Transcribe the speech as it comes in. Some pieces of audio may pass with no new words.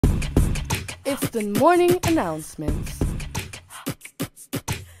It's the morning announcements.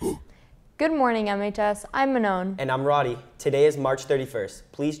 Good morning, MHS. I'm Manon. And I'm Roddy. Today is March 31st.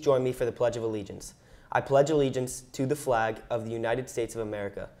 Please join me for the Pledge of Allegiance. I pledge allegiance to the flag of the United States of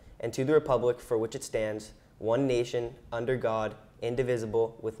America and to the republic for which it stands, one nation, under God,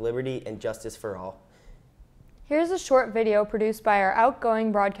 indivisible, with liberty and justice for all. Here's a short video produced by our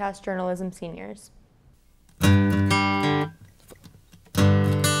outgoing broadcast journalism seniors.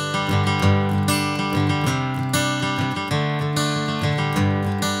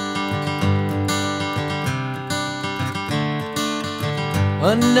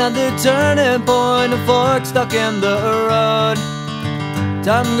 Another turning point, a fork stuck in the road.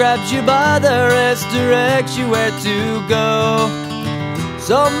 Time grabs you by the wrist, directs you where to go.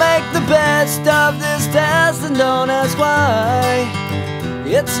 So make the best of this test and don't ask why.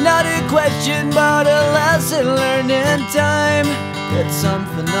 It's not a question but a lesson learned in time. It's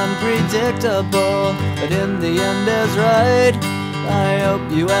something unpredictable, but in the end is right. I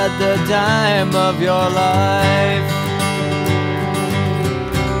hope you had the time of your life.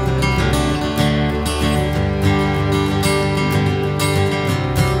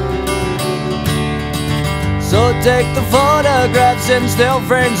 So take the photographs and still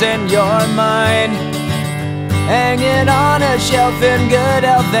frames in your mind, hanging on a shelf in good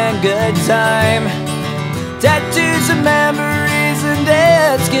health and good time. Tattoos of memories and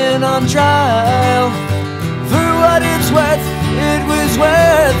dead skin on trial. For what it's worth, it was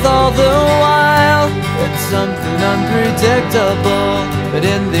worth all the while. It's something unpredictable, but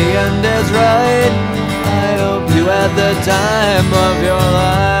in the end is right. I hope you had the time of your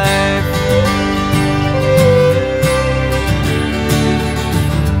life.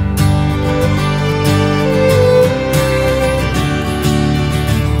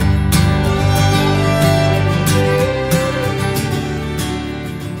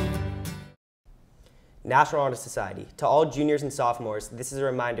 National Honor Society. To all juniors and sophomores, this is a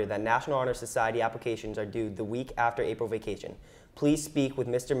reminder that National Honor Society applications are due the week after April vacation. Please speak with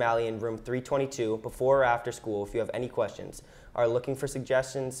Mr. Malley in room 322 before or after school if you have any questions, are looking for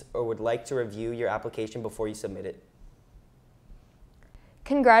suggestions, or would like to review your application before you submit it.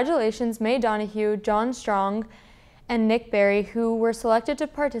 Congratulations, May Donahue, John Strong, and Nick Berry, who were selected to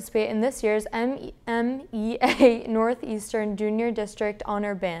participate in this year's MEA Northeastern Junior District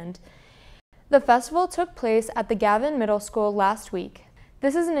Honor Band. The festival took place at the Gavin Middle School last week.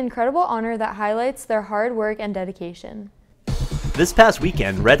 This is an incredible honor that highlights their hard work and dedication. This past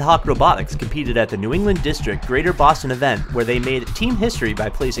weekend, Red Hawk Robotics competed at the New England District Greater Boston event, where they made team history by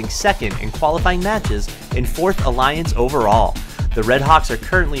placing second in qualifying matches and fourth alliance overall. The Red Hawks are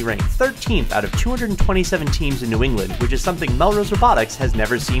currently ranked 13th out of 227 teams in New England, which is something Melrose Robotics has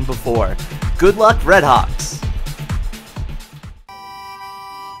never seen before. Good luck, Red Hawks!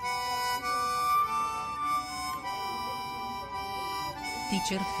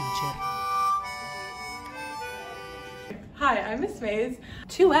 Teacher feature. Hi, I'm Miss Mays.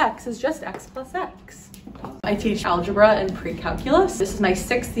 2x is just x plus x. I teach algebra and pre-calculus. This is my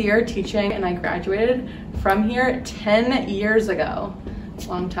 6th year teaching, and I graduated from here 10 years ago. A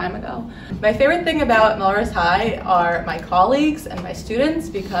long time ago. My favorite thing about Melrose High are my colleagues and my students,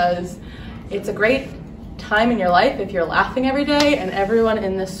 because it's a great time in your life if you're laughing every day, and everyone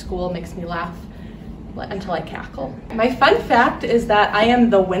in this school makes me laugh until I cackle. My fun fact is that I am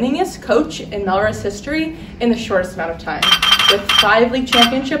the winningest coach in Melrose history in the shortest amount of time, with 5 league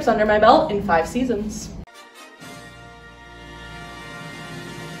championships under my belt in 5 seasons.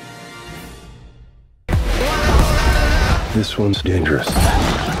 This one's dangerous.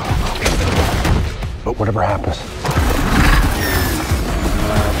 But whatever happens,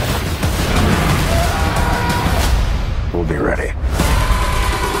 we'll be ready.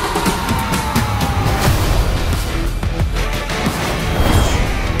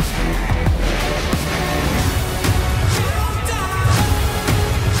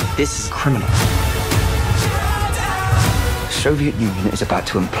 This is criminal. The Soviet Union is about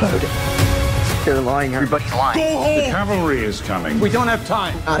to implode. They're lying. Everybody's lying. Go home! The cavalry is coming. We don't have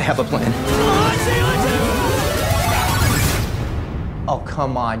time. I have a plan. Oh,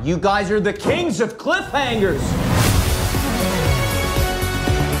 come on. You guys are the kings of cliffhangers.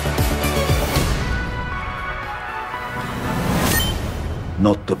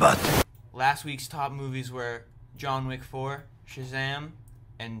 Not the bad. Last week's top movies were John Wick 4, Shazam,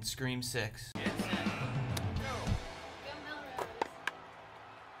 and Scream 6.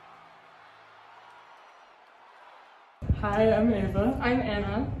 Hi, I'm Ava. I'm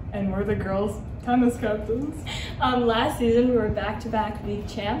Anna. And we're the girls tennis captains. Last season we were back-to-back league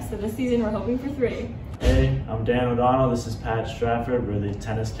champs, so this season we're hoping for 3. Hey, I'm Dan O'Donnell. This is Pat Stratford. We're the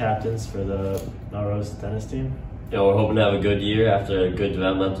tennis captains for the Melrose tennis team. We're hoping to have a good year after a good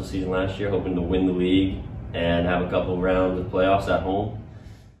developmental season last year, hoping to win the league and have a couple rounds of playoffs at home.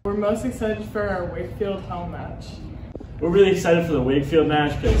 We're most excited for our Wakefield home match. We're really excited for the Wakefield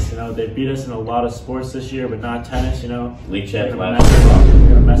match because, they beat us in a lot of sports this year, but not tennis, League champs We're last year.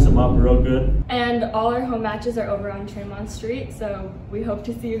 going to mess them up real good. And all our home matches are over on Tremont Street, so we hope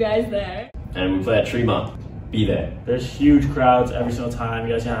to see you guys there. And we play at Tremont. Be there. There's huge crowds every single time.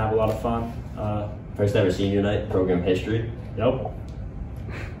 You guys are going to have a lot of fun. First ever senior night, program history. Yep.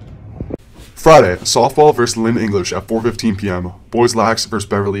 Friday, softball versus Lynn English at 4:15 p.m., boys Lax versus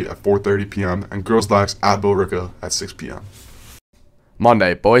Beverly at 4:30 p.m., and girls Lax at Billerica at 6 p.m.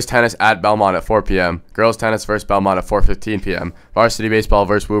 Monday, boys tennis at Belmont at 4 p.m., girls tennis versus Belmont at 4:15 p.m., varsity baseball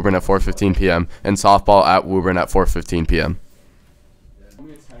versus Woburn at 4:15 p.m., and softball at Woburn at 4:15 p.m.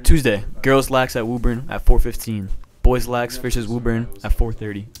 Tuesday, girls Lax at Woburn at 4:15, boys Lax versus Woburn at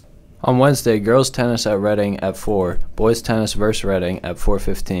 4:30. On Wednesday, girls tennis at Reading at 4, boys tennis versus Reading at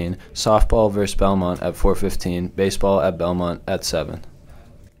 4:15, softball versus Belmont at 4:15, baseball at Belmont at 7.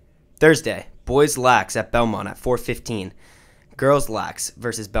 Thursday, boys Lax at Belmont at 4:15, girls Lax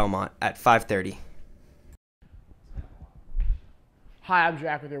versus Belmont at 5:30. Hi, I'm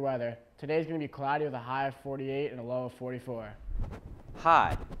Jack with your weather. Today's going to be cloudy with a high of 48 and a low of 44.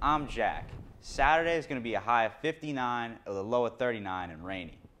 Hi, I'm Jack. Saturday is going to be a high of 59 with a low of 39 and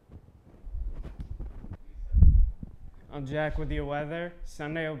rainy. I'm Jack with your weather.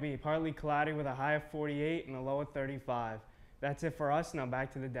 Sunday will be partly cloudy with a high of 48 and a low of 35. That's it for us. Now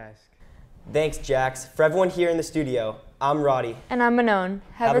back to the desk. Thanks, Jax. For everyone here in the studio, I'm Roddy. And I'm Manon.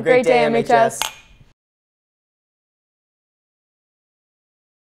 Have a great day, MHS.